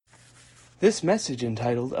This message,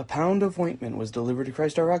 entitled A Pound of Ointment, was delivered to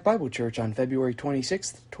Christ Our Rock Bible Church on February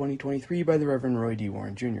 26, 2023 by the Reverend Roy D.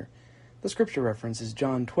 Warren, Jr. The scripture reference is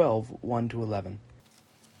John 12, 1-11.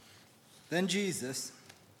 Then Jesus,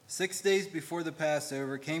 6 days before the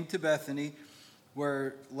Passover, came to Bethany,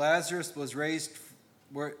 where Lazarus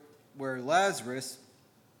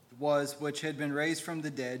was, which had been raised from the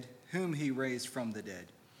dead, whom he raised from the dead.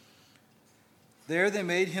 There they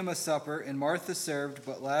made him a supper, and Martha served,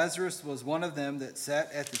 but Lazarus was one of them that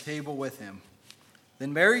sat at the table with him.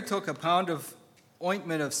 Then Mary took a pound of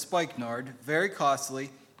ointment of spikenard, very costly,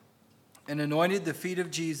 and anointed the feet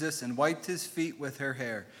of Jesus, and wiped his feet with her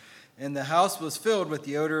hair. And the house was filled with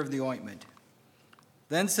the odor of the ointment.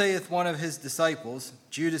 Then saith one of his disciples,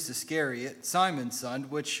 Judas Iscariot, Simon's son,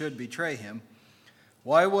 which should betray him,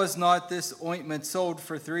 Why was not this ointment sold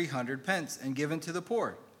for 300 pence, and given to the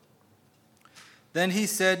poor? Then he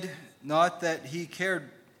said, not that he cared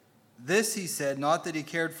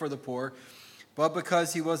for the poor, but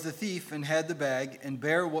because he was a thief, and had the bag, and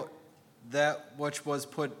bare that which was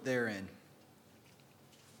put therein.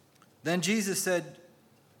 Then Jesus said,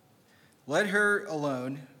 Let her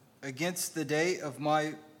alone. Against the day of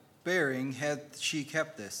my burying hath she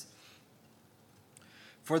kept this.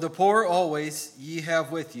 For the poor always ye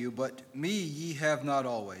have with you, but me ye have not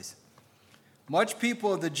always. Much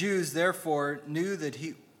people of the Jews therefore knew that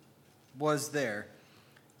he was there,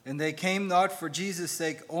 and they came not for Jesus'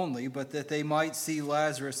 sake only, but that they might see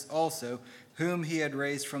Lazarus also, whom he had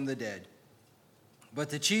raised from the dead.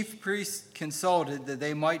 But the chief priests consulted that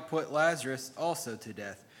they might put Lazarus also to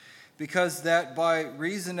death, because that by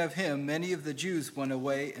reason of him many of the Jews went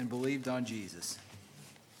away and believed on Jesus.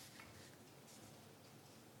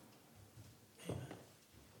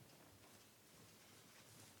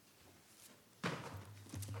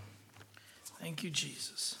 Thank you,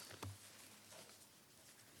 Jesus.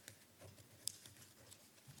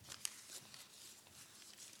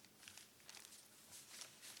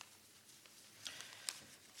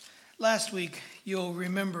 Last week, you'll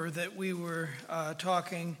remember that we were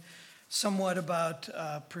talking somewhat about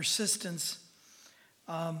persistence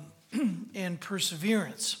and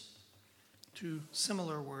perseverance, two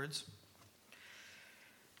similar words.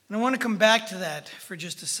 And I want to come back to that for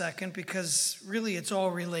just a second, because really it's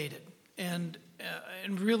all related. And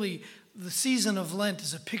really, the season of Lent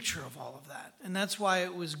is a picture of all of that. And that's why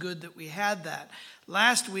it was good that we had that.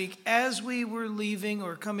 Last week, as we were leaving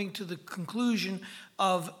or coming to the conclusion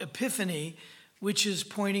of Epiphany, which is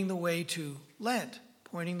pointing the way to Lent,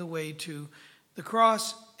 pointing the way to the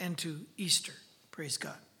cross and to Easter. Praise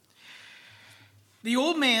God. The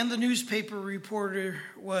old man the newspaper reporter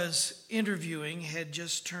was interviewing had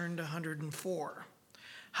just turned 104.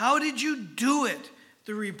 How did you do it?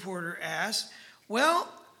 The reporter asked.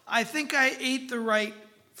 Well, I think I ate the right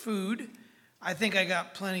food. I think I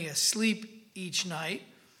got plenty of sleep each night.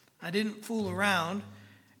 I didn't fool around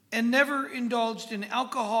and never indulged in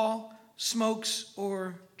alcohol, smokes,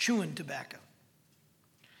 or chewing tobacco.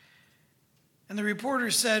 And the reporter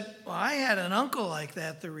said, well, I had an uncle like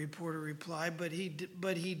that, the reporter replied, but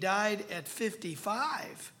he died at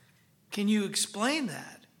 55. Can you explain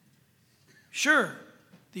that? Sure,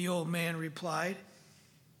 the old man replied.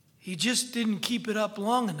 He just didn't keep it up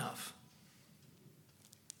long enough.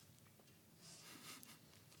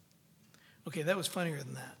 Okay, that was funnier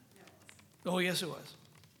than that. Oh, yes, it was.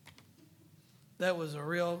 That was a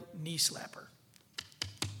real knee slapper.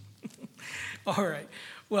 All right.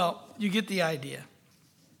 Well, you get the idea.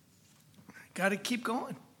 Got to keep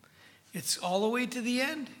going. It's all the way to the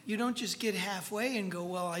end. You don't just get halfway and go,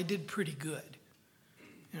 well, I did pretty good.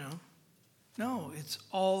 No, it's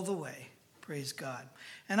all the way. Praise God.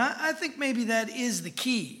 And I think maybe that is the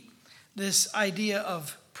key, this idea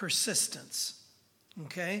of persistence,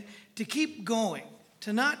 okay? To keep going,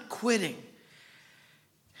 to not quitting.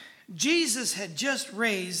 Jesus had just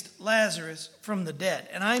raised Lazarus from the dead,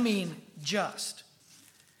 and I mean just.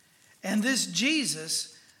 And this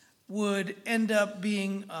Jesus would end up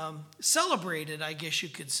being celebrated, I guess you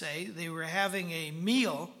could say. They were having a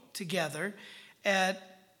meal together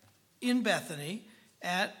in Bethany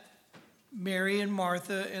at Mary and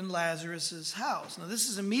Martha and Lazarus' house. Now, this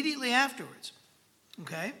is immediately afterwards,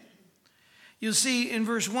 okay? You'll see in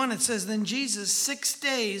verse 1, it says, Then Jesus, 6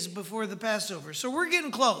 days before the Passover. So we're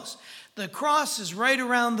getting close. The cross is right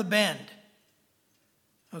around the bend,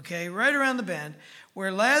 okay? Right around the bend,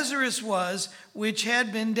 where Lazarus was, which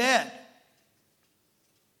had been dead.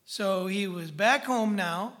 So he was back home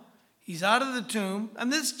now. He's out of the tomb. And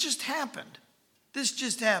this just happened.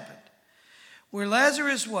 Where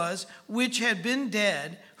Lazarus was, which had been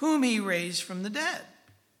dead, whom he raised from the dead.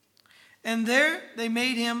 And there they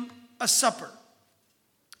made him a supper.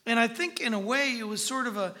 And I think in a way it was sort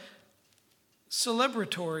of a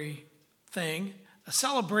celebratory thing, a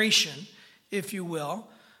celebration, if you will.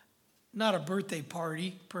 Not a birthday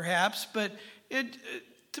party, perhaps, but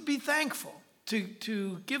to be thankful,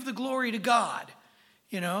 to give the glory to God,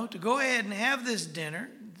 to go ahead and have this dinner.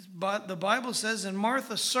 But the Bible says, and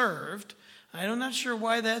Martha served. I'm not sure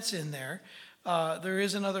why that's in there. There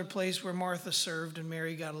is another place where Martha served, and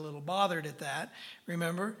Mary got a little bothered at that.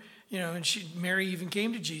 Remember, and Mary even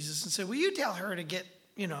came to Jesus and said, "Will you tell her to get,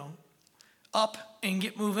 up and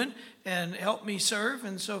get moving and help me serve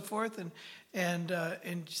and so forth?" And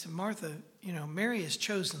she said, "Martha, Mary has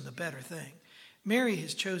chosen the better thing. Mary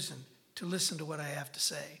has chosen to listen to what I have to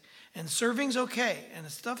say. And serving's okay, and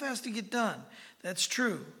stuff has to get done. That's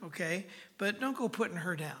true, okay? But don't go putting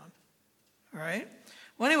her down, all right?"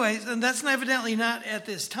 Well, anyways, and that's evidently not at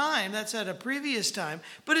this time. That's at a previous time.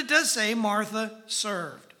 But it does say Martha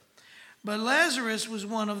served. But Lazarus was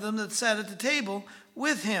one of them that sat at the table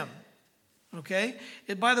with him, okay?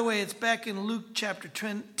 By the way, it's back in Luke chapter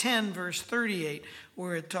 10, verse 38,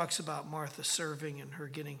 where it talks about Martha serving and her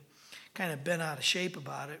getting kind of bent out of shape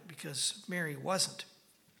about it because Mary wasn't.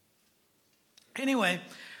 Anyway,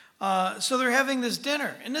 so they're having this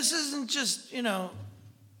dinner. And this isn't just,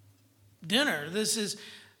 dinner. This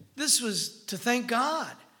was to thank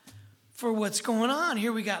God for what's going on.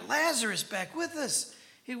 Here we got Lazarus back with us.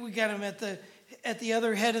 Here we got him at the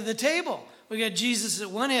other head of the table. We got Jesus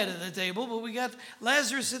at one head of the table, but we got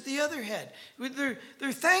Lazarus at the other head.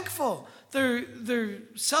 They're thankful. They're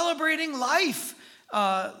celebrating life.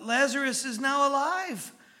 Lazarus is now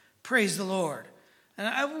alive. Praise the Lord.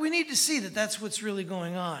 And we need to see that that's what's really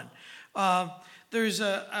going on. I'll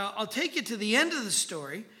take you to the end of the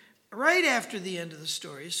story, right after the end of the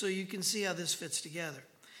story, so you can see how this fits together.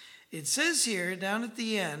 It says here, down at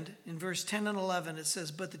the end, in verse 10 and 11, it says,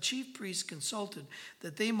 "But the chief priests consulted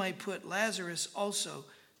that they might put Lazarus also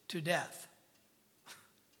to death."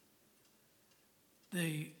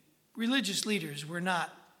 The religious leaders were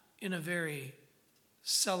not in a very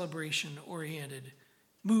celebration-oriented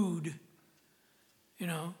mood,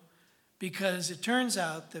 because it turns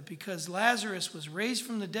out that because Lazarus was raised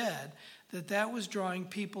from the dead, that was drawing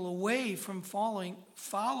people away from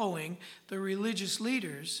following the religious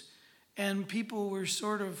leaders, and people were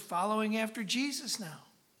sort of following after Jesus now,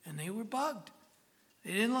 and they were bugged.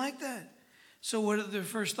 They didn't like that. So what their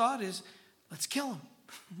first thought is, let's kill him.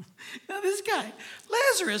 Now this guy,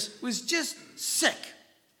 Lazarus, was just sick.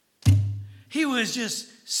 He was just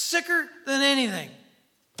sicker than anything,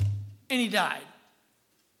 and he died.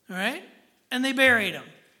 All right? And they buried him.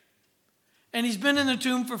 And he's been in the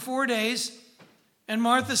tomb for 4 days. And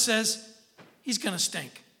Martha says, he's going to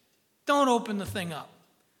stink. Don't open the thing up.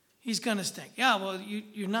 He's going to stink. Yeah, well,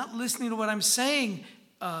 you're not listening to what I'm saying,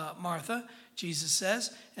 Martha, Jesus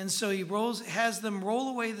says. And so he has them roll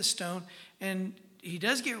away the stone. And he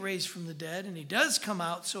does get raised from the dead. And he does come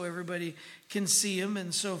out so everybody can see him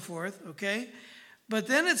and so forth. Okay? But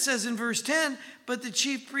then it says in verse 10, "But the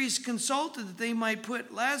chief priests consulted that they might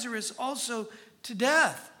put Lazarus also to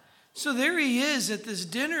death." So there he is at this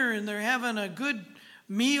dinner, and they're having a good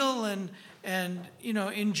meal and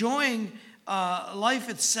enjoying life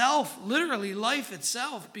itself, literally life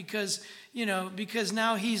itself, because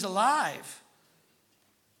now he's alive.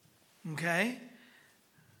 Okay?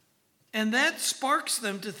 And that sparks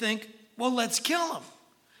them to think, well, let's kill him.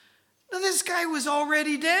 Now, this guy was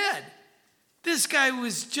already dead. This guy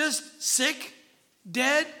was just sick,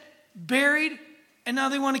 dead, buried, and now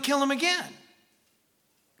they want to kill him again.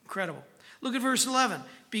 Incredible. Look at verse 11.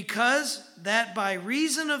 "Because that by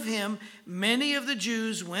reason of him, many of the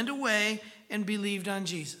Jews went away and believed on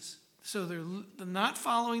Jesus." So they're not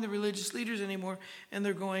following the religious leaders anymore, and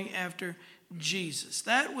they're going after Jesus.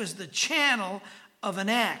 That was the channel of an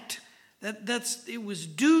act. It was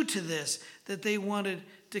due to this that they wanted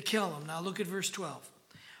to kill him. Now look at verse 12.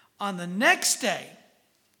 "On the next day,"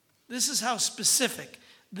 this is how specific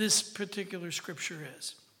this particular scripture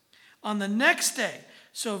is. On the next day.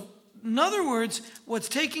 So, in other words, what's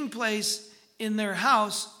taking place in their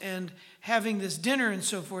house and having this dinner and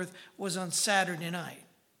so forth was on Saturday night.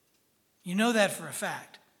 You know that for a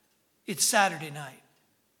fact. It's Saturday night.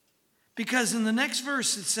 Because in the next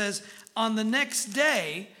verse it says, "On the next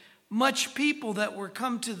day, much people that were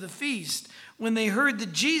come to the feast, when they heard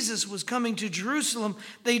that Jesus was coming to Jerusalem,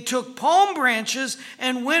 they took palm branches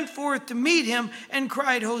and went forth to meet him and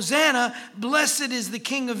cried, 'Hosanna, blessed is the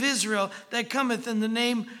King of Israel that cometh in the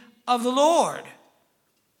name of the Lord.'"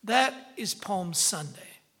 That is Palm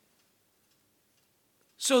Sunday.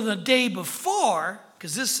 So the day before,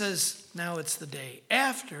 because this says now it's the day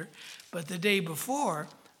after, but the day before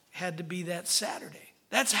had to be that Saturday.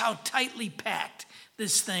 That's how tightly packed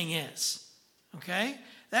this thing is. Okay?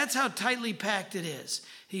 That's how tightly packed it is.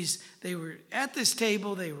 They were at this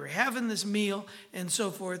table, they were having this meal, and so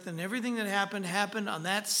forth, and everything that happened on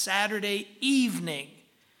that Saturday evening.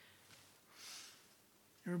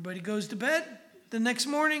 Everybody goes to bed. The next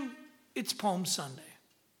morning, it's Palm Sunday.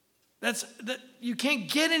 You can't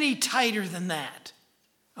get any tighter than that.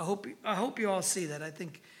 I hope you all see that. I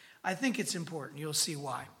think it's important. You'll see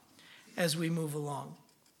why as we move along.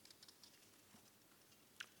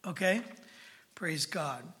 Okay? Praise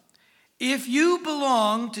God. If you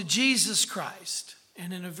belong to Jesus Christ,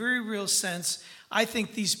 and in a very real sense, I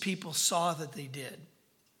think these people saw that they did.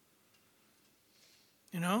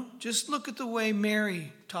 You know, just look at the way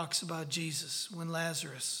Mary talks about Jesus when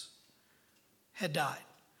Lazarus had died.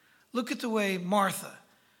 Look at the way Martha,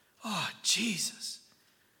 oh, Jesus.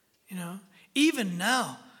 You know, even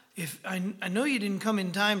now, if I know you didn't come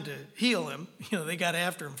in time to heal him, you know, they got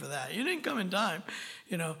after him for that. You didn't come in time,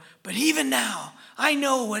 you know, but even now, I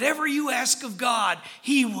know whatever you ask of God,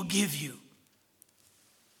 he will give you.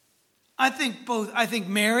 I think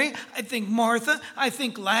Mary, I think Martha, I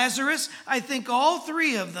think Lazarus, I think all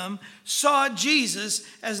three of them saw Jesus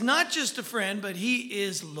as not just a friend, but he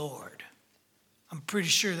is Lord. I'm pretty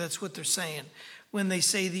sure that's what they're saying when they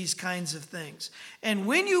say these kinds of things. And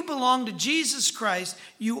when you belong to Jesus Christ,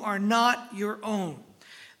 you are not your own.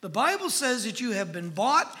 The Bible says that you have been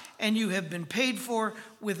bought and you have been paid for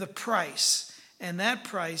with a price. And that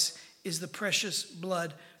price is the precious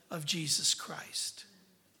blood of Jesus Christ.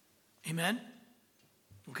 Amen?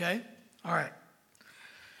 Okay? All right.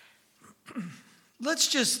 Let's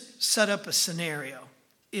just set up a scenario,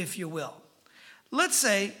 if you will. Let's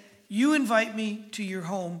say you invite me to your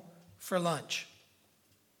home for lunch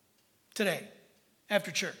today, after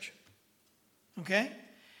church. Okay?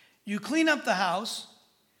 You clean up the house,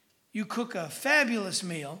 you cook a fabulous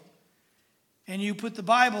meal, and you put the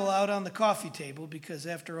Bible out on the coffee table because,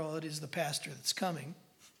 after all, it is the pastor that's coming.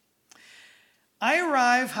 I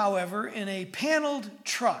arrive, however, in a paneled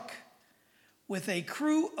truck with a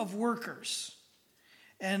crew of workers,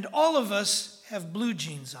 and all of us have blue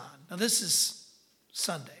jeans on. Now, this is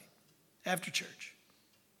Sunday, after church,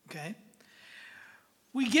 okay?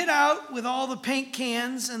 We get out with all the paint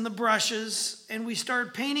cans and the brushes, and we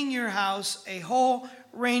start painting your house a whole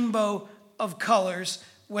rainbow of colors,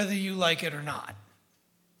 whether you like it or not.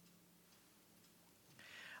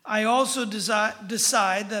 I also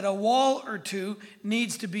decide that a wall or two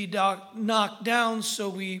needs to be knocked down, so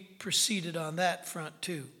we proceeded on that front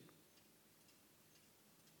too,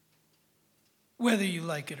 whether you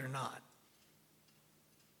like it or not.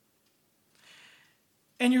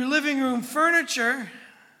 And your living room furniture,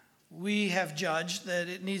 we have judged that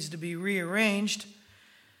it needs to be rearranged,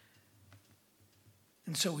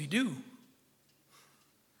 and so we do.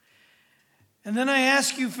 And then I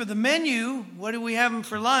ask you for the menu, what are we having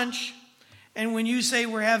for lunch? And when you say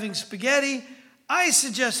we're having spaghetti, I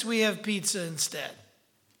suggest we have pizza instead,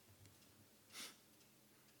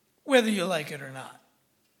 whether you like it or not.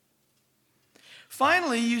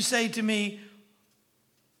 Finally, you say to me,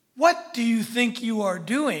 what do you think you are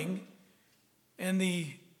doing? And the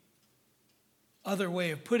other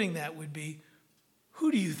way of putting that would be,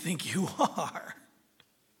 who do you think you are?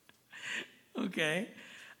 Okay.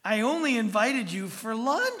 I only invited you for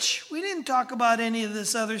lunch. We didn't talk about any of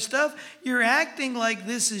this other stuff. You're acting like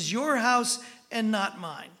this is your house and not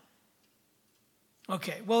mine.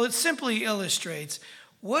 Okay, well, it simply illustrates,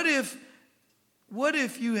 what if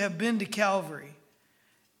you have been to Calvary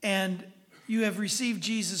and you have received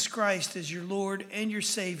Jesus Christ as your Lord and your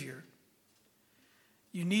Savior?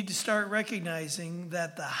 You need to start recognizing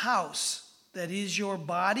that the house that is your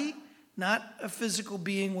body, not a physical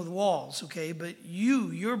being with walls, okay, but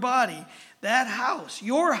your body, that house,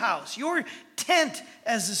 your tent,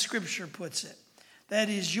 as the scripture puts it, that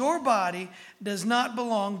is your body, does not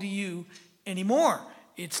belong to you anymore.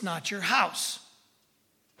 It's not your house.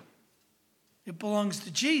 It belongs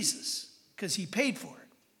to Jesus because he paid for it.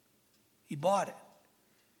 He bought it.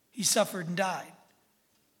 He suffered and died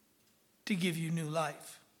to give you new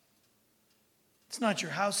life. It's not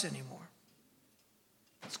your house anymore.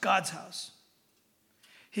 It's God's house.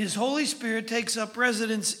 His Holy Spirit takes up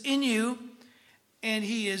residence in you, and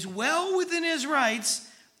he is well within his rights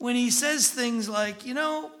when he says things like, you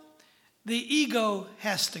know, the ego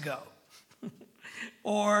has to go.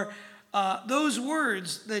 Or those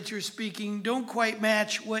words that you're speaking don't quite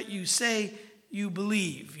match what you say you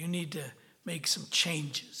believe. You need to make some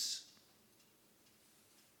changes.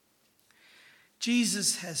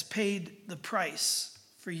 Jesus has paid the price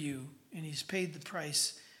for you, and he's paid the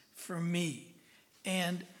price for me.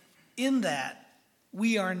 And in that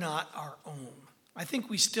we are not our own. I think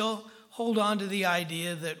we still hold on to the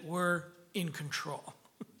idea that we're in control.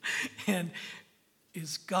 And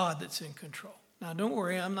it's God that's in control. Now, don't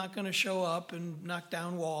worry, I'm not going to show up and knock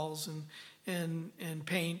down walls and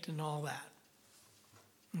paint and all that.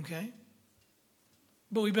 Okay?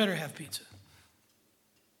 But we better have pizza.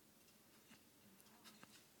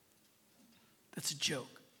 That's a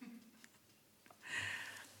joke.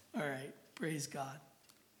 All right, praise God.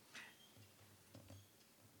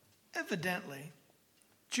 Evidently,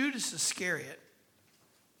 Judas Iscariot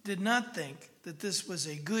did not think that this was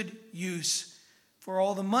a good use for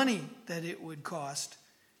all the money that it would cost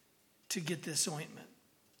to get this ointment.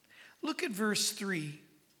 Look at verse 3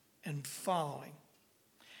 and following.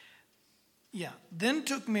 Then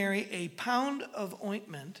took Mary a pound of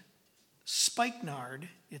ointment, spikenard,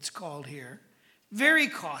 it's called here, very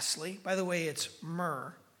costly. By the way, it's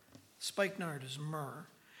myrrh. Spikenard is myrrh.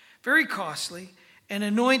 Very costly, and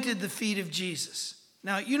anointed the feet of Jesus.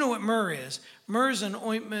 Now, you know what myrrh is. Myrrh is an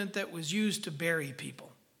ointment that was used to bury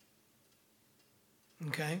people.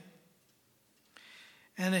 Okay?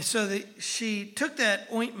 And so she took that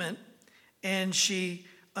ointment and she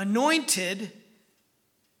anointed.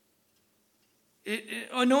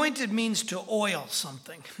 Anointed means to oil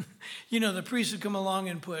something. The priest would come along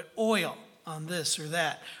and put oil on this or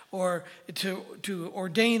that. Or to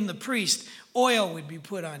ordain the priest, oil would be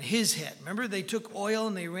put on his head. Remember, they took oil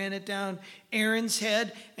and they ran it down Aaron's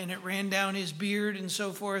head and it ran down his beard and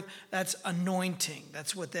so forth. That's anointing.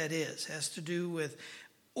 That's what that is. It has to do with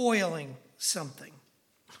oiling something.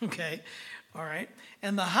 Okay? All right?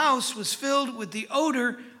 And the house was filled with the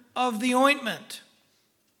odor of the ointment.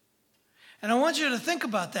 And I want you to think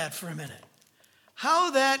about that for a minute. How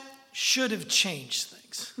that should have changed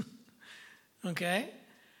things. Okay?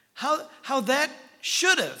 How that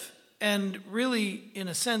should have, and really, in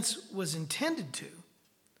a sense, was intended to.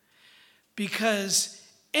 Because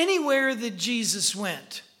anywhere that Jesus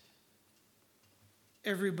went,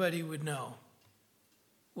 everybody would know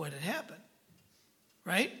what had happened.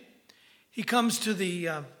 Right? He comes to the,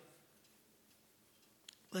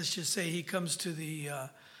 let's just say he comes to the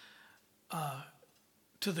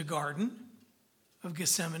Garden of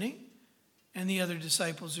Gethsemane, and the other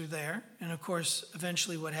disciples are there. And of course,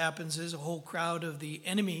 eventually what happens is a whole crowd of the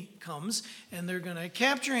enemy comes, and they're going to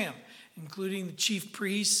capture him, including the chief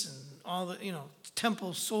priests and all the,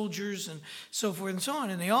 temple soldiers and so forth and so on.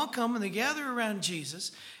 And they all come and they gather around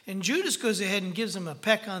Jesus, and Judas goes ahead and gives him a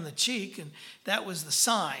peck on the cheek, and that was the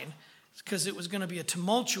sign, because it was going to be a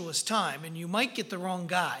tumultuous time, and you might get the wrong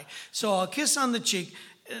guy. So I'll kiss on the cheek,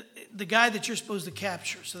 the guy that you're supposed to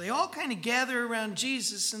capture. So they all kind of gather around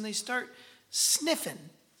Jesus, and they start sniffing.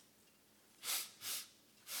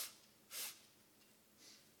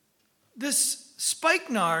 This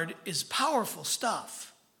spikenard is powerful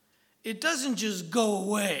stuff. It doesn't just go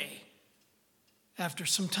away after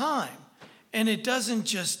some time, and it doesn't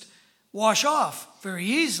just wash off very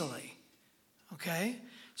easily. Okay?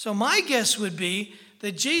 So my guess would be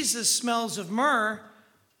that Jesus smells of myrrh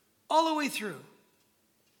all the way through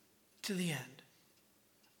to the end.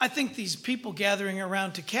 I think these people gathering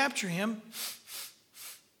around to capture him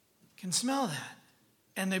can smell that.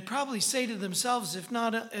 And they probably say to themselves, if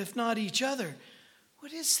not each other,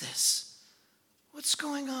 what is this? What's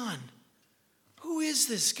going on? Who is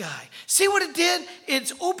this guy? See what it did?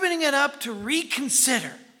 It's opening it up to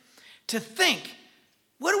reconsider, to think,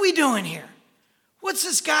 what are we doing here? What's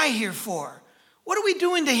this guy here for? What are we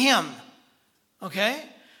doing to him? Okay?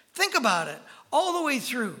 Think about it all the way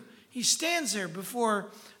through. He stands there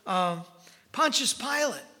before Pontius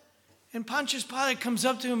Pilate. And Pontius Pilate comes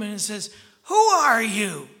up to him and says, who are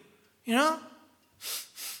you? He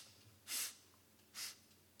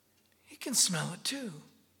can smell it too.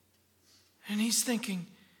 And he's thinking,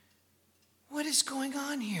 what is going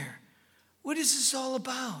on here? What is this all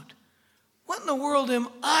about? What in the world am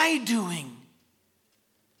I doing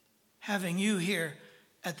having you here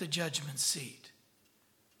at the judgment seat?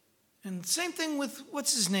 And same thing with,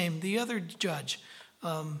 what's his name, the other judge,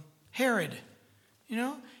 Herod.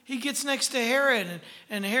 He gets next to Herod,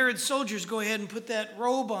 and Herod's soldiers go ahead and put that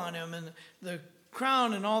robe on him and the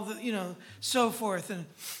crown and all the, so forth. And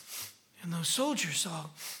those soldiers saw,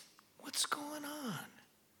 what's going on?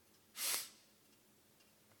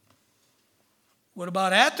 What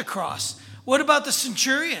about at the cross? What about the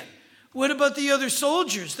centurion? What about the other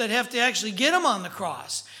soldiers that have to actually get him on the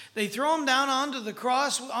cross? They throw him down onto the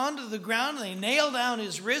cross, onto the ground, and they nail down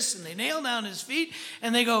his wrists and they nail down his feet,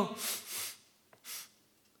 and they go,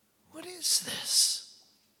 what is this?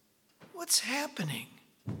 What's happening?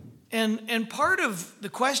 And part of the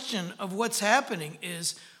question of what's happening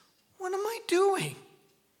is, what am I doing?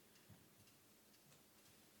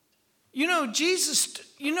 Jesus,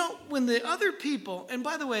 when the other people, and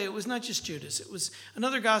by the way, it was not just Judas, it was,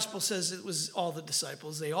 another gospel says it was all the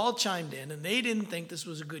disciples, they all chimed in, and they didn't think this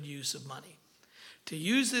was a good use of money, to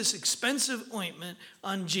use this expensive ointment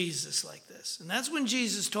on Jesus like this. And that's when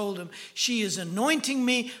Jesus told him, she is anointing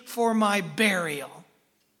me for my burial.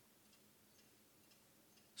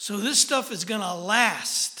 So this stuff is going to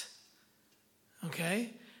last. Okay?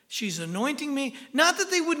 She's anointing me. Not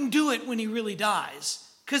that they wouldn't do it when he really dies,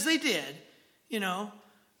 because they did.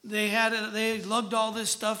 They lugged all this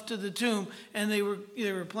stuff to the tomb, and they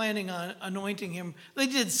were planning on anointing him. They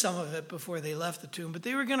did some of it before they left the tomb, but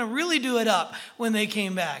they were going to really do it up when they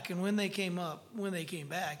came back. And when they came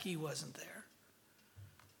back, he wasn't there.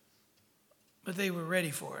 But they were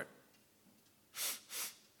ready for it.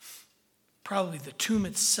 Probably the tomb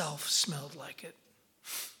itself smelled like it.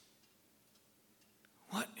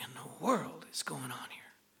 What in the world is going on here?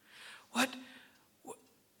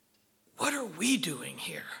 What are we doing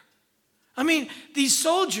here? I mean, these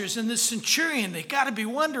soldiers and this centurion, they got to be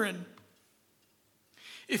wondering.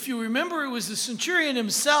 If you remember, it was the centurion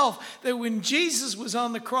himself that when Jesus was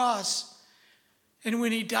on the cross and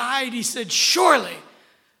when he died, he said, surely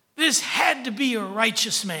this had to be a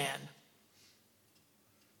righteous man.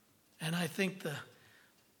 And I think the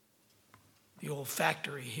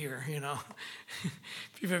olfactory here,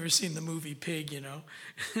 if you've ever seen the movie Pig,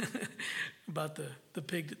 about the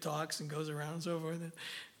pig that talks and goes around and so forth.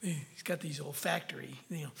 He's got these olfactory,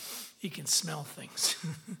 he can smell things.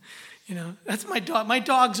 That's my dog. My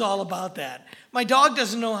dog's all about that. My dog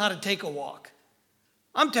doesn't know how to take a walk.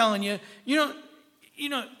 I'm telling you,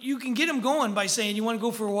 you can get him going by saying, you want to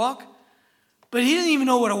go for a walk? But he doesn't even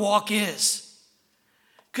know what a walk is.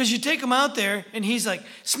 Because you take him out there and he's like,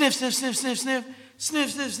 sniff, sniff, sniff, sniff, sniff,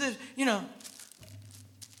 sniff, sniff, sniff. He's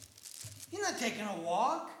not taking a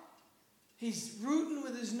walk. He's rooting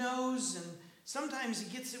with his nose, and sometimes he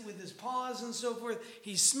gets it with his paws and so forth.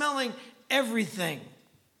 He's smelling everything.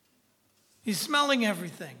 There's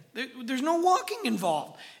no walking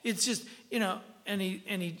involved. It's just,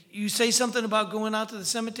 you say something about going out to the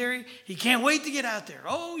cemetery, he can't wait to get out there.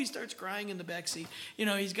 Oh, he starts crying in the back seat.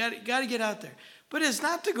 He's got to get out there. But it's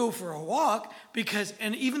not to go for a walk,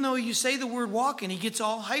 and even though you say the word walk and he gets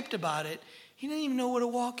all hyped about it, he doesn't even know what a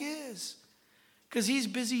walk is. Because he's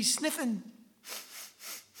busy sniffing.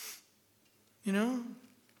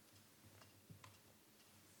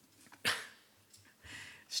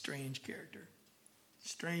 Strange character.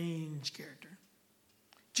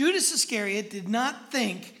 Judas Iscariot did not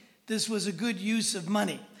think this was a good use of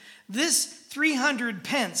money. This 300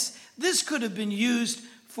 pence, this could have been used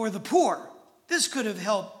for the poor. This could have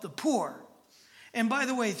helped the poor. And by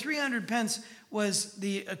the way, 300 pence was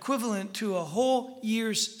the equivalent to a whole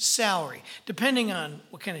year's salary, depending on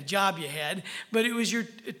what kind of job you had. But it was your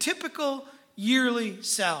typical yearly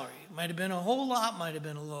salary. Might have been a whole lot, might have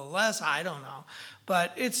been a little less, I don't know.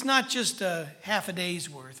 But it's not just a half a day's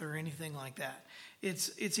worth or anything like that.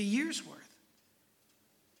 It's a year's worth.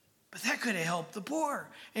 But that could have helped the poor.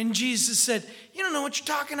 And Jesus said, you don't know what you're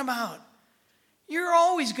talking about. You're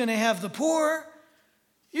always going to have the poor.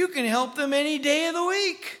 You can help them any day of the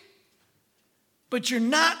week. But you're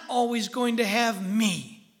not always going to have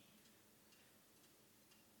me.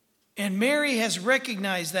 And Mary has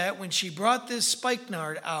recognized that when she brought this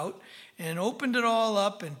spikenard out and opened it all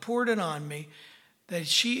up and poured it on me, that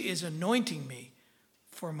she is anointing me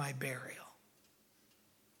for my burial.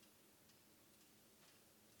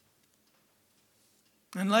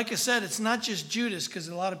 And like I said, it's not just Judas, because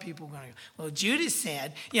a lot of people are going to go, well, Judas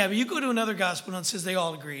said. Yeah, but you go to another gospel and it says they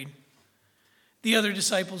all agreed. The other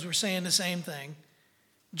disciples were saying the same thing.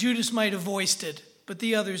 Judas might have voiced it, but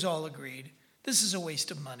the others all agreed. This is a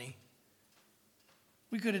waste of money.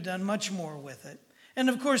 We could have done much more with it. And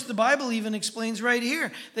of course, the Bible even explains right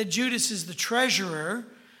here that Judas is the treasurer.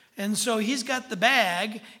 And so he's got the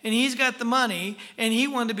bag and he's got the money, and he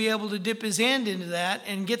wanted to be able to dip his hand into that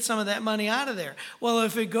and get some of that money out of there. Well,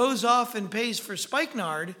 if it goes off and pays for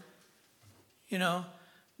spikenard,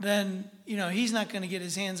 then, he's not going to get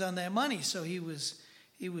his hands on that money. So he was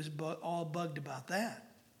all bugged about that.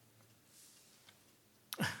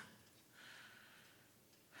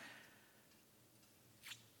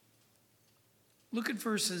 Look at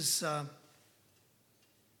verses,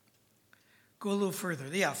 go a little further.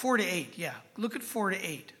 4 to 8. Yeah, look at 4 to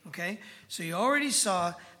 8, okay? So you already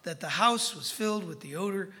saw that the house was filled with the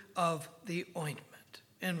odor of the ointment.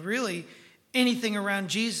 And really, anything around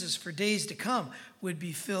Jesus for days to come would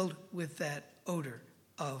be filled with that odor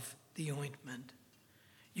of the ointment.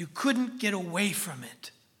 You couldn't get away from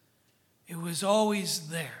it. It was always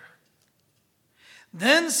there.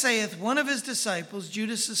 Then saith one of his disciples,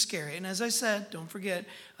 Judas Iscariot, and as I said, don't forget,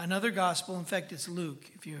 another gospel, in fact, it's Luke,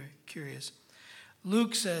 if you're curious.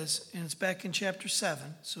 Luke says, and it's back in chapter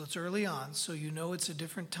 7, so it's early on, so you know it's a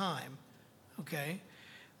different time, okay?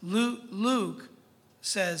 Luke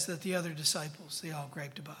says that the other disciples, they all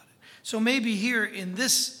griped about it. So maybe here in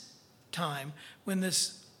this time, when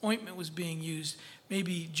this ointment was being used,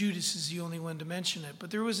 maybe Judas is the only one to mention it,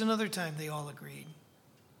 but there was another time they all agreed.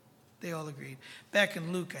 They all agreed. Back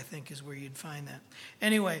in Luke, I think, is where you'd find that.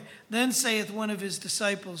 Anyway, then saith one of his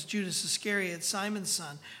disciples, Judas Iscariot, Simon's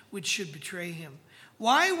son, which should betray him,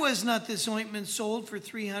 why was not this ointment sold for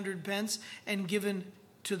 300 pence and given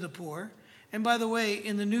to the poor? And by the way,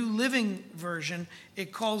 in the New Living Version,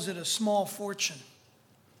 it calls it a small fortune.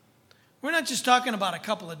 We're not just talking about a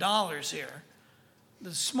couple of dollars here.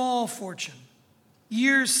 The small fortune.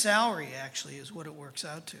 Year's salary, actually, is what it works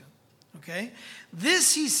out to. Okay?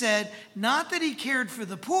 This, he said, not that he cared for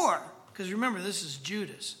the poor, because remember, this is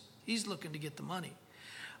Judas. He's looking to get the money.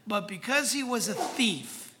 But because he was a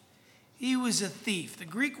thief. He was a thief. The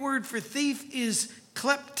Greek word for thief is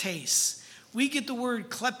kleptes. We get the word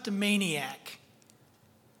kleptomaniac,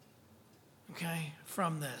 okay,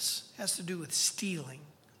 from this. It has to do with stealing,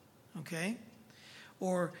 okay?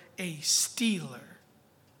 Or a stealer.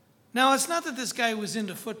 Now, it's not that this guy was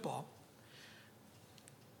into football.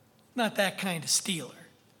 Not that kind of stealer,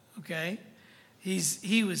 okay?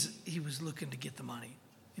 He was looking to get the money.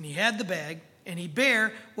 And he had the bag, and he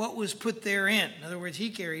bare what was put therein. In other words, he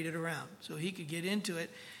carried it around, so he could get into it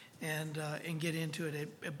and get into it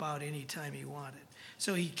at about any time he wanted.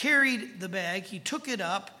 So he carried the bag, he took it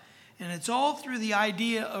up, and it's all through the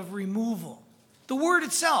idea of removal. The word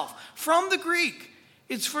itself, from the Greek,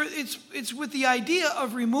 it's with the idea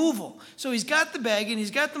of removal. So he's got the bag and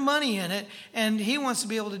he's got the money in it, and he wants to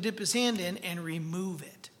be able to dip his hand in and remove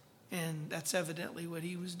it. And that's evidently what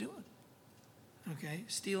he was doing. Okay,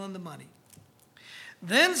 stealing the money.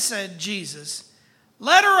 Then said Jesus,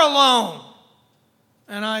 let her alone.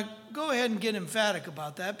 And I go ahead and get emphatic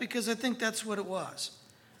about that because I think that's what it was.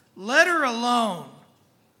 Let her alone.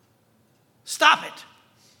 Stop it,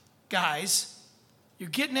 guys. You're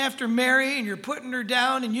getting after Mary and you're putting her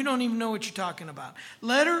down and you don't even know what you're talking about.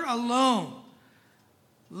 Let her alone.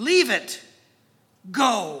 Leave it.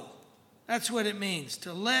 Go. That's what it means,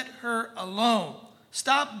 to let her alone.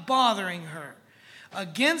 Stop bothering her.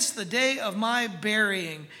 Against the day of my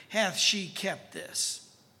burying hath she kept this.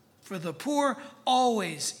 For the poor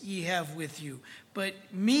always ye have with you, but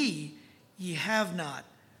me ye have not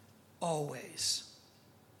always.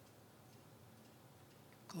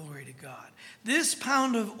 Glory to God. This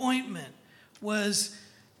pound of ointment was,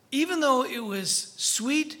 even though it was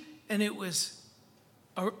sweet and it was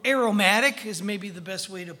aromatic, is maybe the best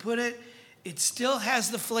way to put it, it still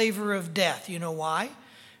has the flavor of death. You know why?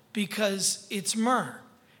 Because it's myrrh.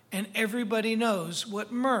 And everybody knows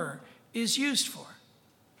what myrrh is used for.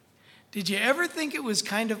 Did you ever think it was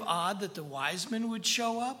kind of odd that the wise men would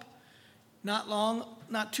show up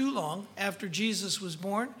not too long after Jesus was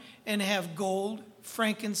born and have gold,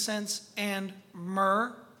 frankincense, and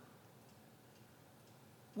myrrh?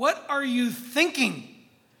 What are you thinking?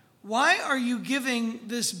 Why are you giving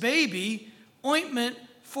this baby ointment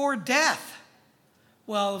for death?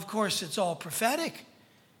 Well, of course, it's all prophetic.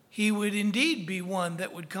 He would indeed be one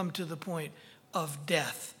that would come to the point of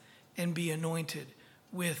death and be anointed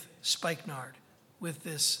with spikenard, with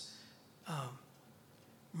this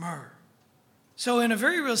myrrh. So in a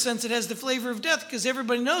very real sense, it has the flavor of death because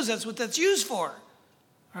everybody knows that's what that's used for.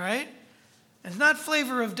 All right? And it's not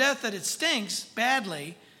flavor of death that it stinks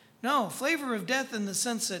badly. No, flavor of death in the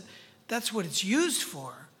sense that that's what it's used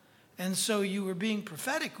for. And so you were being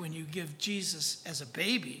prophetic when you give Jesus as a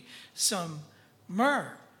baby some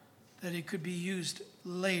myrrh, that it could be used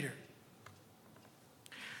later.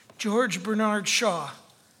 George Bernard Shaw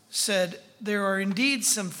said, there are indeed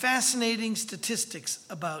some fascinating statistics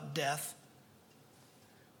about death.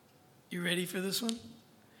 You ready for this one?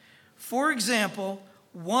 For example,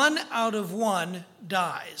 1 out of 1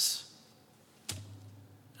 dies.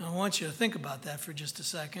 I want you to think about that for just a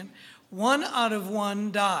second. 1 out of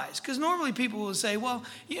 1 dies. Because normally people will say, well,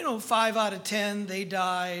 5 out of 10, they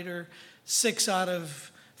died, or 6 out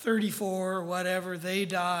of 34 or whatever, they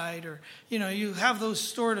died, or, you have those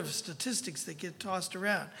sort of statistics that get tossed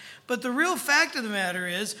around. But the real fact of the matter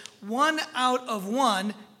is 1 out of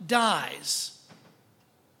 1 dies,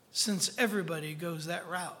 since everybody goes that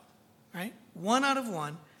route, right? 1 out of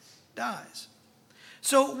 1 dies.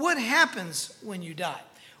 So what happens when you die?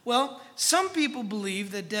 Well, some people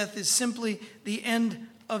believe that death is simply the end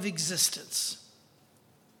of existence.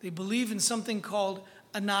 They believe in something called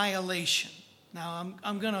annihilation. Now,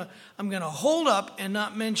 I'm gonna hold up and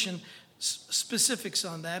not mention specifics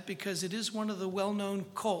on that because it is one of the well-known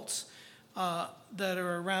cults that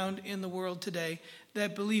are around in the world today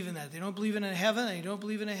that believe in that. They don't believe in a heaven, they don't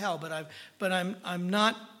believe in a hell.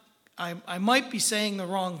 I might be saying the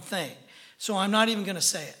wrong thing, so I'm not even going to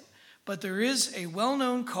say it. But there is a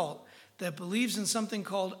well-known cult that believes in something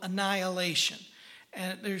called annihilation,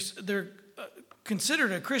 and they're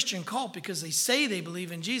considered a Christian cult because they say they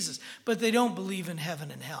believe in Jesus, but they don't believe in heaven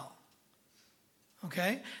and hell.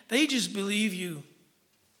 Okay? They just believe you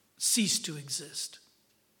cease to exist.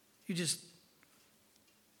 You just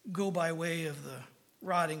go by way of the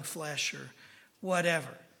rotting flesh or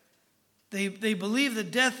whatever. They believe that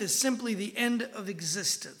death is simply the end of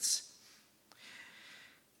existence.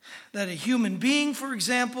 That a human being, for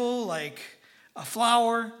example, like a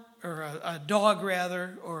flower or a dog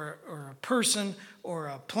rather, or a person or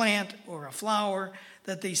a plant or a flower,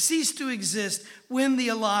 that they cease to exist when the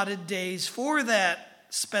allotted days for that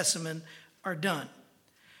specimen are done.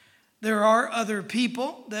 There are other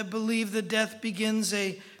people that believe that death begins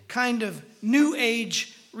a kind of New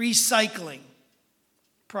Age recycling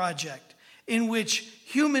project in which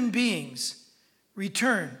human beings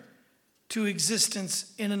return to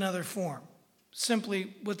existence in another form.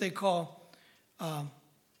 Simply what they call,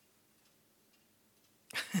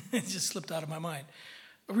 it just slipped out of my mind,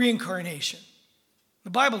 reincarnation. The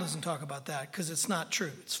Bible doesn't talk about that because it's not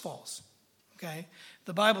true, it's false. Okay?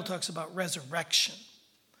 The Bible talks about resurrection.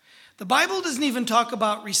 The Bible doesn't even talk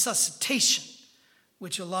about resuscitation,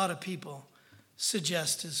 which a lot of people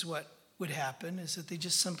suggest is what would happen, is that they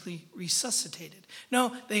just simply resuscitated.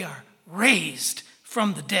 No, they are raised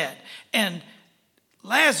from the dead. And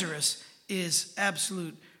Lazarus is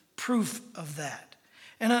absolute proof of that.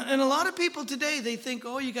 And a lot of people today, they think,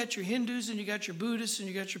 oh, you got your Hindus and you got your Buddhists and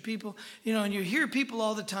you got your people, and you hear people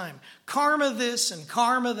all the time, karma this and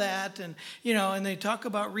karma that, and, and they talk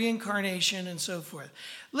about reincarnation and so forth.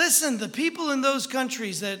 Listen, the people in those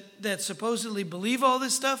countries that supposedly believe all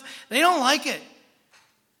this stuff, they don't like it.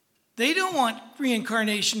 They don't want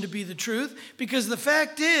reincarnation to be the truth because the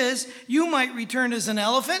fact is you might return as an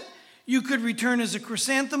elephant, you could return as a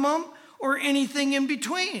chrysanthemum, or anything in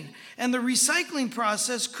between. And the recycling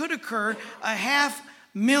process could occur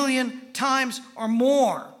 500,000 times or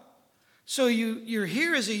more. So you're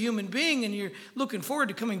here as a human being and you're looking forward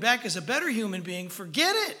to coming back as a better human being.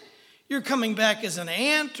 Forget it. You're coming back as an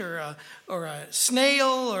ant or a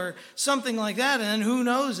snail or something like that, and then who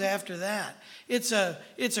knows after that. It's a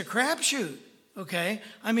crapshoot, okay?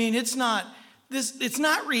 I mean, it's not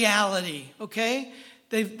reality, okay?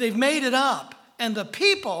 They've made it up. And the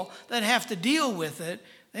people that have to deal with it,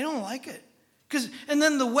 they don't like it. And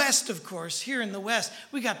then the West, of course, here in the West,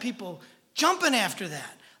 we got people jumping after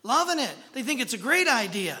that, loving it. They think it's a great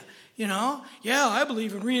idea, Yeah, I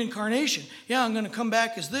believe in reincarnation. Yeah, I'm going to come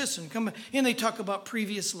back as this and come back. And they talk about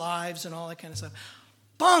previous lives and all that kind of stuff.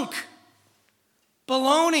 Bunk.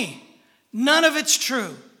 Baloney. None of it's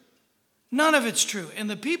true. None of it's true. And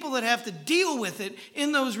the people that have to deal with it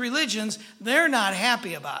in those religions, they're not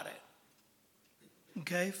happy about it.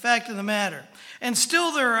 Okay, fact of the matter. And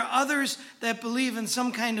still there are others that believe in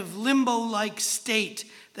some kind of limbo-like state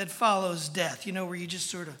that follows death, where you just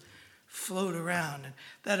sort of float around, and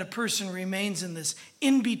that a person remains in this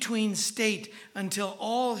in-between state until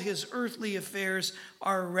all his earthly affairs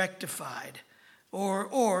are rectified,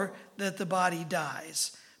 or that the body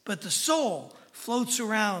dies. But the soul floats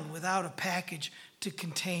around without a package to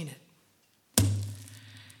contain it.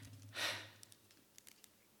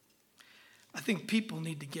 I think people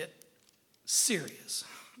need to get serious.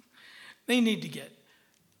 They need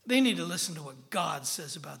to listen to what God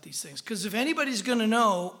says about these things. Because if anybody's going to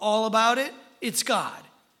know all about it, it's God.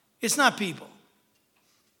 It's not people.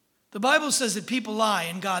 The Bible says that people lie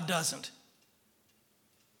and God doesn't.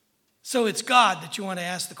 So it's God that you want to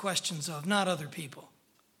ask the questions of, not other people.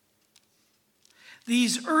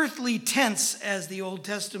 These earthly tents, as the Old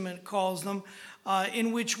Testament calls them,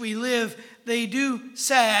 in which we live, they do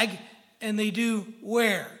sag and they do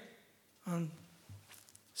wear, on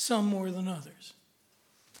some more than others.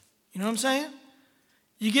 You know what I'm saying?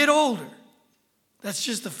 You get older. That's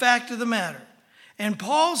just the fact of the matter. And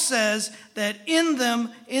Paul says that in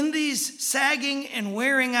them, in these sagging and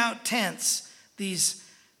wearing out tents, these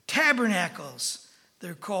tabernacles,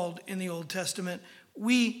 they're called in the Old Testament,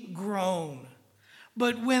 we groan.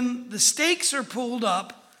 But when the stakes are pulled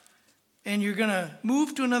up and you're going to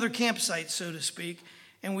move to another campsite, so to speak,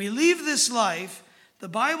 and we leave this life, the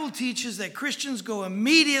Bible teaches that Christians go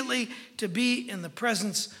immediately to be in the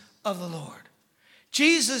presence of the Lord.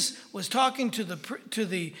 Jesus was talking to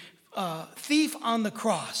the thief on the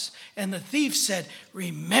cross, And the thief said,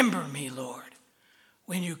 "Remember me, Lord,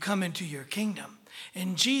 when you come into your kingdom."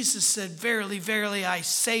 And Jesus said, "Verily, verily, I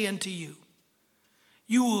say unto you,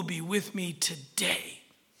 you will be with me today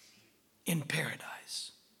in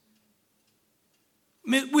paradise."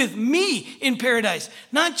 With me in paradise,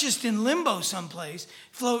 not just in limbo someplace,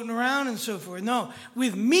 floating around and so forth. No,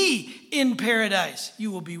 with me in paradise, you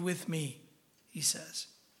will be with me, he says.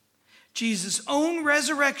 Jesus' own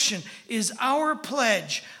resurrection is our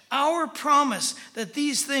pledge, our promise that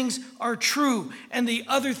these things are true and the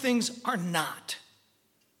other things are not.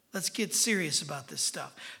 Let's get serious about this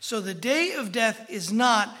stuff. So the day of death is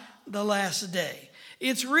not the last day.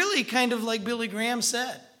 It's really kind of like Billy Graham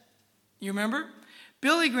said. You remember?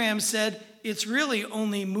 Billy Graham said it's really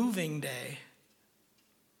only moving day.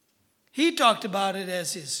 He talked about it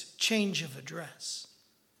as his change of address.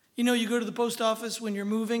 You know, you go to the post office when you're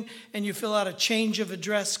moving and you fill out a change of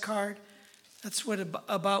address card. That's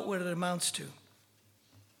about what it amounts to.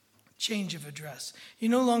 Change of address. You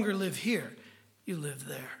no longer live here, you live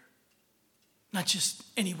there. Not just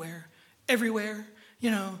anywhere, everywhere,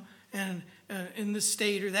 and in this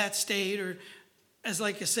state or that state, or as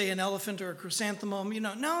like you say, an elephant or a chrysanthemum,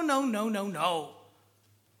 no.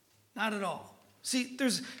 Not at all. See,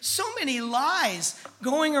 there's so many lies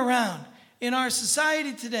going around in our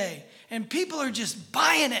society today, and people are just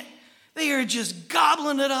buying it. They are just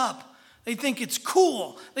gobbling it up. They think it's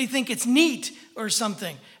cool. They think it's neat or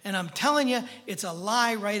something. And I'm telling you, it's a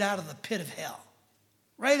lie right out of the pit of hell.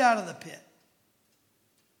 Right out of the pit.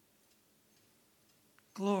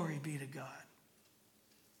 Glory be to God.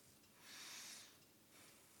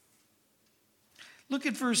 Look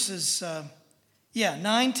at verses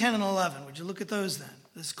 9, 10, and 11. Would you look at those then?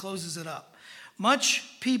 This closes it up.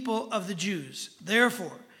 Much people of the Jews,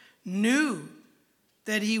 therefore, knew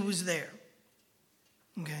that he was there.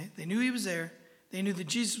 Okay, they knew he was there. They knew that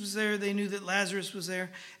Jesus was there. They knew that Lazarus was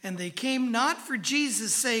there. And they came not for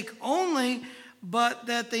Jesus' sake only, but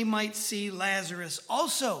that they might see Lazarus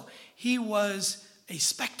also. He was a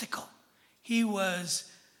spectacle. He was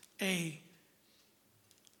a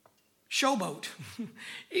showboat.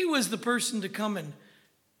 He was the person to come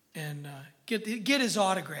and get his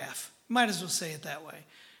autograph. Might as well say it that way.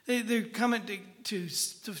 They're coming to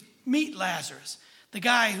meet Lazarus, the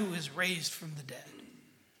guy who was raised from the dead.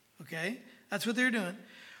 Okay? That's what they're doing.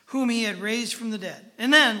 Whom he had raised from the dead.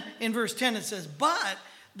 And then in verse 10 it says, "But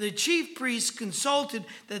the chief priests consulted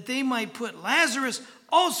that they might put Lazarus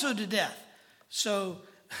also to death." So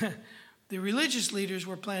the religious leaders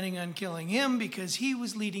were planning on killing him because he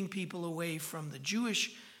was leading people away from the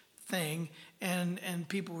Jewish thing, and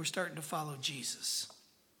people were starting to follow Jesus.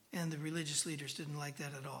 And the religious leaders didn't like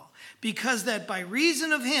that at all. Because that by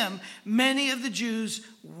reason of him, many of the Jews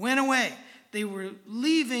went away. They were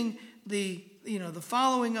leaving the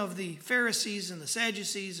following of the Pharisees and the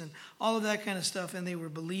Sadducees and all of that kind of stuff, and they were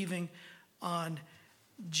believing on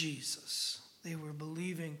Jesus. They were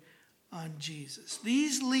believing on Jesus.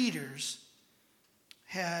 These leaders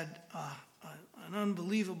had an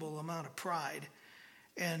unbelievable amount of pride,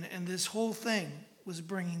 and this whole thing was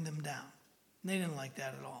bringing them down. They didn't like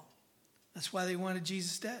that at all. That's why they wanted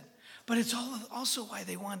Jesus dead. But it's also why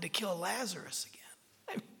they wanted to kill Lazarus again.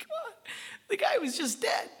 I mean, come on. The guy was just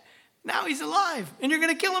dead. Now he's alive, and you're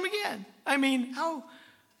going to kill him again. I mean,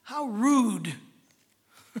 how rude.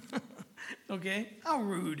 Okay? How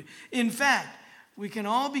rude. In fact, we can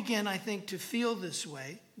all begin, I think, to feel this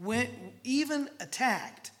way, when even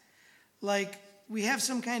attacked, like we have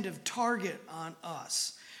some kind of target on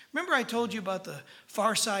us. Remember I told you about the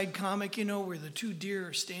Far Side comic, where the two deer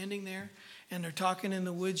are standing there and they're talking in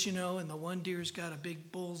the woods, and the one deer's got a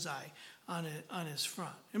big bullseye on his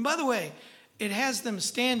front. And by the way, it has them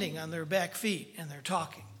standing on their back feet and they're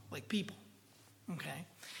talking like people. Okay?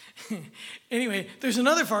 Anyway, there's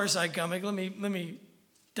another Far Side comic. Let me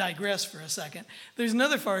digress for a second. There's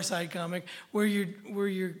another Far Side comic where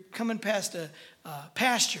you're coming past a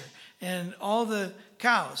pasture and all the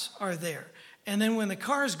cows are there. And then when the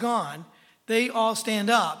car's gone, they all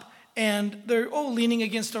stand up and they're leaning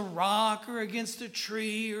against a rock or against a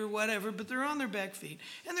tree or whatever, but they're on their back feet.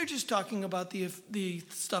 And they're just talking about the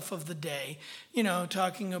stuff of the day,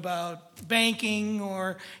 talking about banking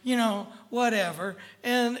or, whatever.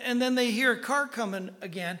 And then they hear a car coming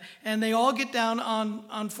again, and they all get down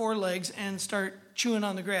on four legs and start chewing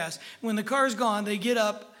on the grass. When the car's gone, they get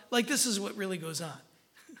up. Like, this is what really goes on.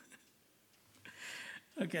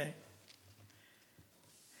 Okay.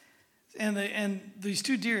 And these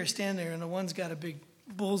two deer stand there, and the one's got a big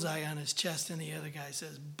bullseye on his chest, and the other guy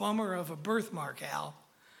says, "Bummer of a birthmark, Al.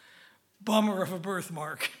 Bummer of a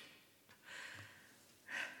birthmark."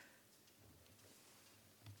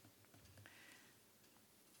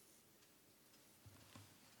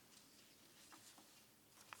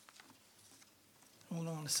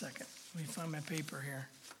 on a second. Let me find my paper here.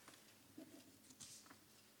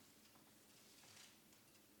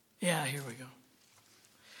 Yeah, here we go.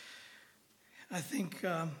 I think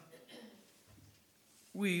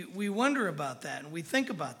we wonder about that, and we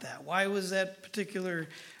think about that. Why was that particular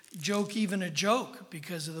joke even a joke?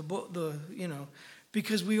 Because of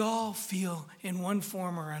because we all feel in one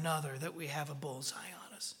form or another that we have a bullseye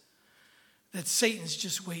on us, that Satan's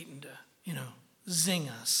just waiting to zing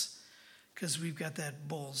us because we've got that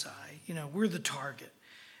bullseye. We're the target,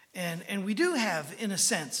 and we do have, in a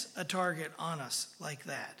sense, a target on us like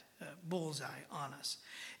that, a bullseye on us.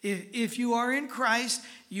 If you are in Christ,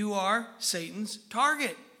 you are Satan's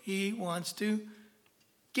target. He wants to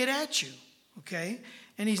get at you, okay?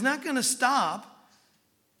 And he's not going to stop.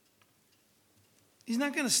 He's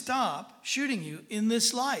not going to stop shooting you in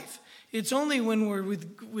this life. It's only when we're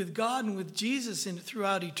with God and with Jesus and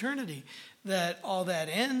throughout eternity that all that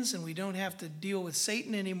ends and we don't have to deal with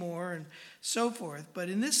Satan anymore and so forth. But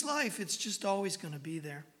in this life, it's just always going to be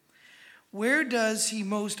there. Where does he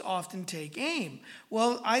most often take aim?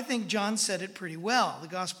 Well, I think John said it pretty well, the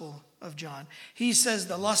Gospel of John. He says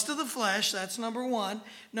the lust of the flesh, that's number one.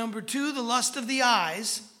 Number two, the lust of the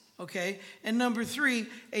eyes, okay? And number three,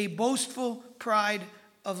 a boastful pride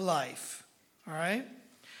of life, all right?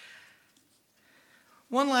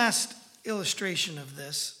 One last illustration of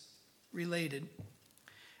this, related,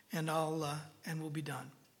 and we'll be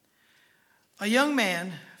done. A young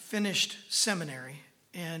man finished seminary,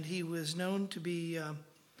 and he was known to be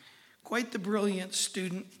quite the brilliant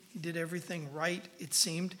student. He did everything right, it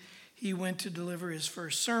seemed. He went to deliver his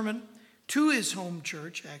first sermon to his home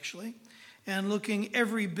church, actually, and looking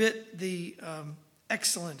every bit the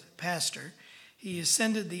excellent pastor. He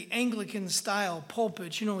ascended the Anglican-style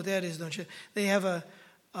pulpit. You know what that is, don't you? They have a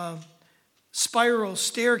spiral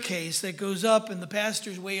staircase that goes up, and the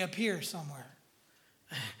pastor's way up here somewhere.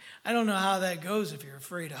 I don't know how that goes if you're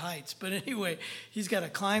afraid of heights. But anyway, he's got to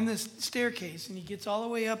climb this staircase, and he gets all the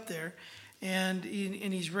way up there, and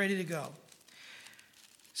he's ready to go.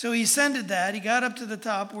 So he ascended that. He got up to the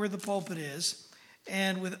top where the pulpit is,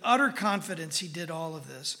 and with utter confidence he did all of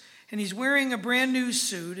this. And he's wearing a brand new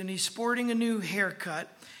suit, and he's sporting a new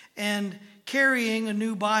haircut, and carrying a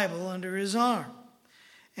new Bible under his arm.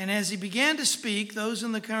 And as he began to speak, those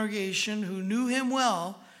in the congregation who knew him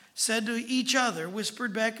well said to each other,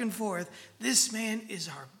 whispered back and forth, "This man is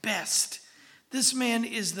our best. This man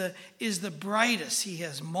is the brightest. He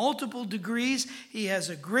has multiple degrees. He has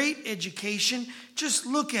a great education. Just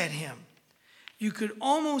look at him." You could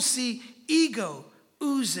almost see ego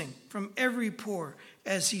oozing from every pore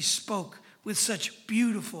as he spoke with such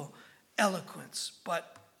beautiful eloquence.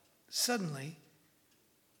 But suddenly,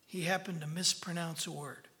 he happened to mispronounce a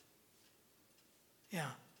word.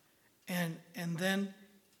 Yeah. And then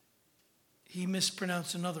he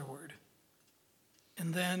mispronounced another word.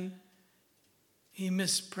 And then he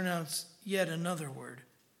mispronounced yet another word.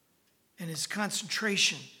 And his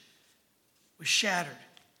concentration was shattered.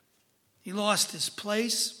 He lost his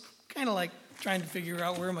place, kind of like trying to figure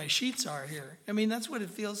out where my sheets are here. I mean, that's what it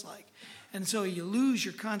feels like. And so you lose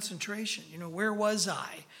your concentration. Where was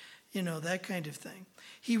I? That kind of thing.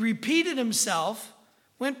 He repeated himself,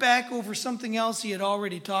 went back over something else he had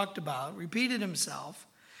already talked about, repeated himself.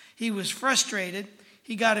 He was frustrated.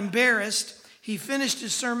 He got embarrassed. He finished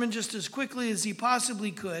his sermon just as quickly as he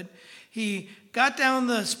possibly could. He got down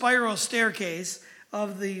the spiral staircase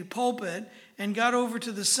of the pulpit and got over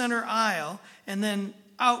to the center aisle and then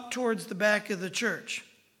out towards the back of the church.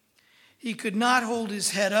 He could not hold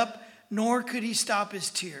his head up, nor could he stop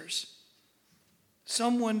his tears.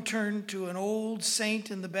 Someone turned to an old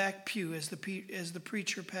saint in the back pew as the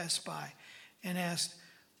preacher passed by and asked,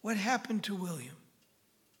 "What happened to William?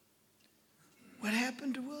 What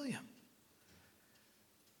happened to William?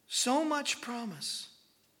 So much promise."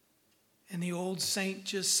 And the old saint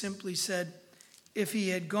just simply said, "If he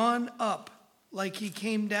had gone up like he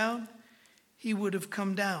came down, he would have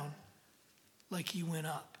come down like he went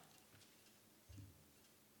up."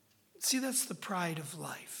 See, that's the pride of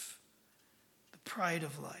life. The pride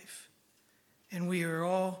of life. And we are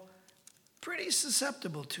all pretty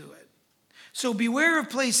susceptible to it. So beware of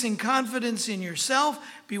placing confidence in yourself.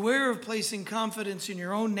 Beware of placing confidence in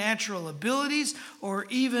your own natural abilities or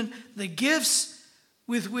even the gifts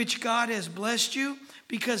with which God has blessed you,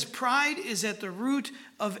 because pride is at the root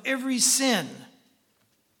of every sin.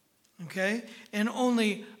 Okay? And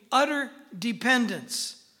only utter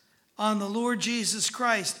dependence on the Lord Jesus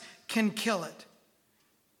Christ can kill it.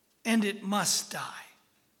 And it must die.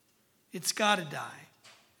 It's got to die.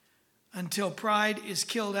 Until pride is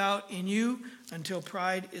killed out in you, until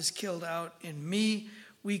pride is killed out in me,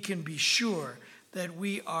 we can be sure that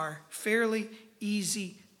we are fairly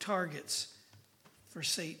easy targets for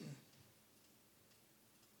Satan.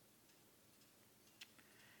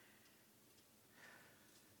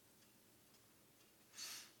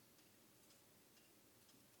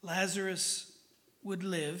 Lazarus would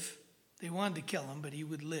live. They wanted to kill him, but he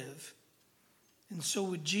would live. And so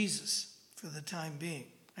would Jesus for the time being.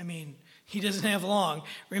 I mean, he doesn't have long.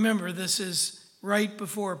 Remember, this is right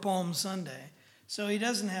before Palm Sunday. So he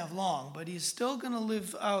doesn't have long, but he's still going to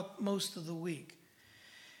live out most of the week.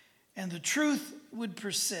 And the truth would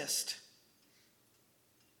persist.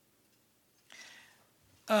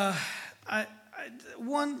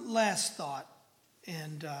 One last thought,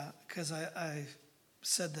 and because I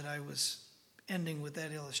said that I was ending with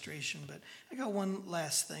that illustration, but I got one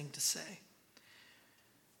last thing to say.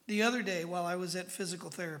 The other day, while I was at physical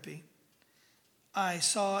therapy, I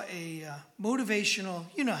saw a motivational,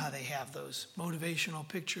 you know how they have those motivational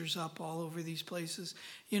pictures up all over these places,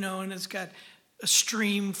 and it's got a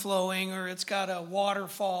stream flowing, or it's got a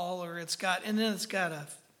waterfall, and then it's got a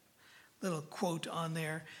little quote on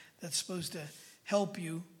there that's supposed to help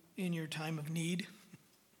you in your time of need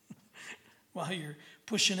while you're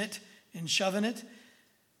pushing it and shoving it.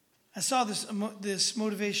 I saw this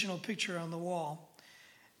motivational picture on the wall,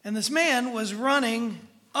 and this man was running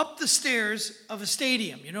up the stairs of a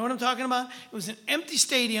stadium. You know what I'm talking about? It was an empty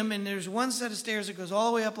stadium, and there's one set of stairs that goes all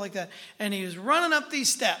the way up like that. And he was running up these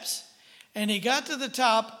steps. And he got to the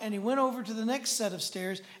top, and he went over to the next set of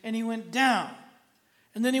stairs, and he went down.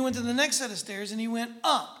 And then he went to the next set of stairs, and he went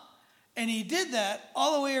up. And he did that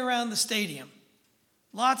all the way around the stadium.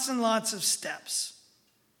 Lots and lots of steps.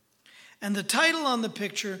 And the title on the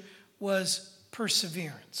picture was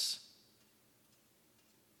Perseverance.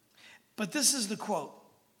 But this is the quote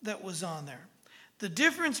that was on there. The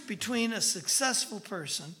difference between a successful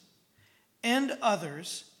person and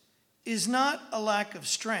others is not a lack of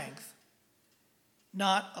strength,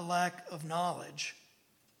 not a lack of knowledge,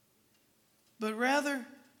 but rather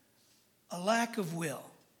a lack of will.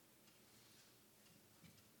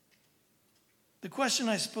 The question,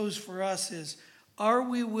 I suppose, for us is, are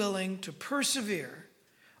we willing to persevere?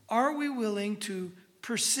 Are we willing to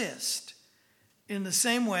persist in the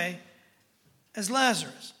same way as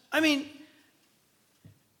Lazarus? I mean,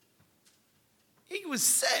 he was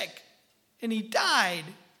sick, and he died,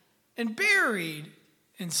 and buried,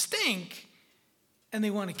 and stink, and they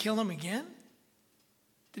want to kill him again?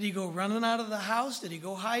 Did he go running out of the house? Did he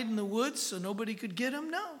go hide in the woods so nobody could get him?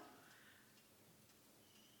 No.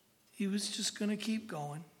 He was just going to keep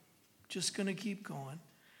going, just going to keep going.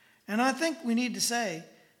 And I think we need to say,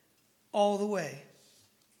 all the way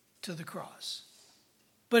to the cross.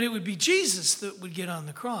 But it would be Jesus that would get on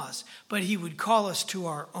the cross, but he would call us to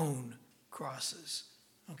our own crosses,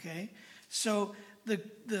 okay? So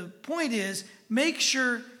the point is, make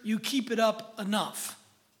sure you keep it up enough,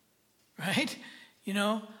 right?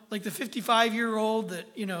 Like the 55-year-old that,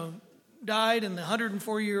 died, and the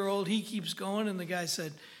 104-year-old, he keeps going, and the guy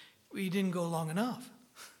said, well, you didn't go long enough.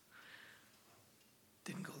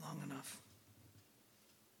 Didn't go long enough.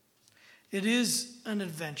 It is an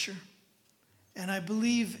adventure, and I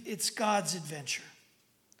believe it's God's adventure.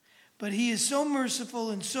 But he is so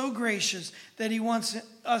merciful and so gracious that he wants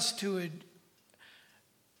us to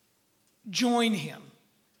join him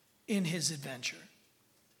in his adventure,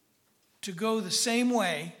 to go the same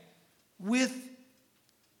way with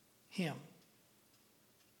him.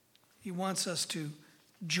 He wants us to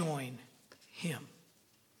join him.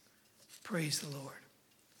 Praise the Lord.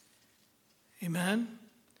 Amen.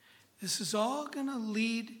 This is all going to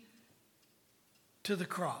lead to the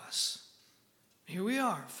cross. Here we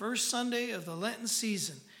are, first Sunday of the Lenten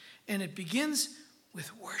season, and it begins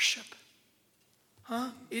with worship.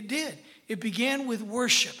 It did. It began with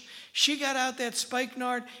worship. She got out that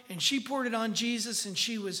spikenard, and she poured it on Jesus, and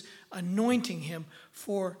she was anointing him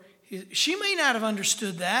for his. She may not have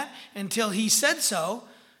understood that until he said so.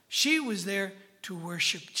 She was there to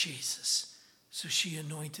worship Jesus, so she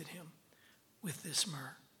anointed him with this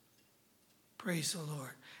myrrh. Praise the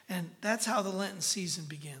Lord. And that's how the Lenten season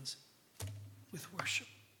begins, with worship.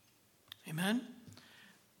 Amen?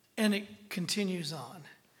 And it continues on,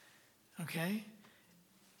 okay,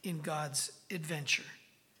 in God's adventure.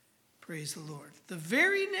 Praise the Lord. The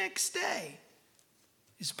very next day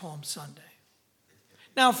is Palm Sunday.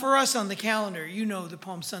 Now, for us on the calendar, the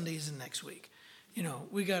Palm Sunday isn't next week.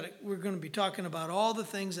 We're going to be talking about all the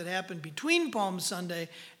things that happened between Palm Sunday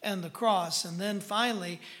and the cross. And then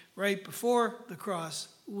finally, right before the cross,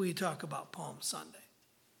 we talk about Palm Sunday.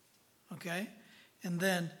 Okay? And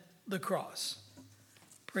then the cross.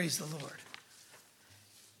 Praise the Lord.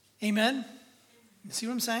 Amen? You see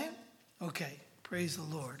what I'm saying? Okay. Praise the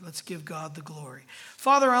Lord. Let's give God the glory.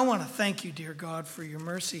 Father, I want to thank you, dear God, for your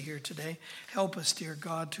mercy here today. Help us, dear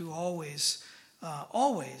God, to always,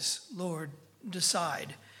 Lord,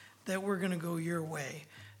 decide that we're going to go your way,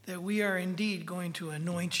 that we are indeed going to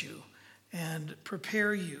anoint you and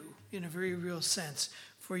prepare you in a very real sense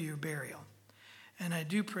for your burial. And I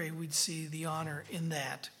do pray we'd see the honor in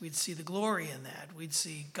that. We'd see the glory in that. We'd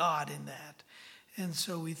see God in that. And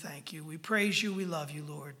so we thank you. We praise you. We love you,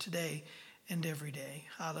 Lord, today and every day.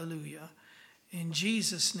 Hallelujah. In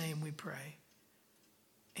Jesus' name we pray.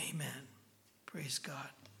 Amen. Praise God.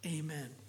 Amen.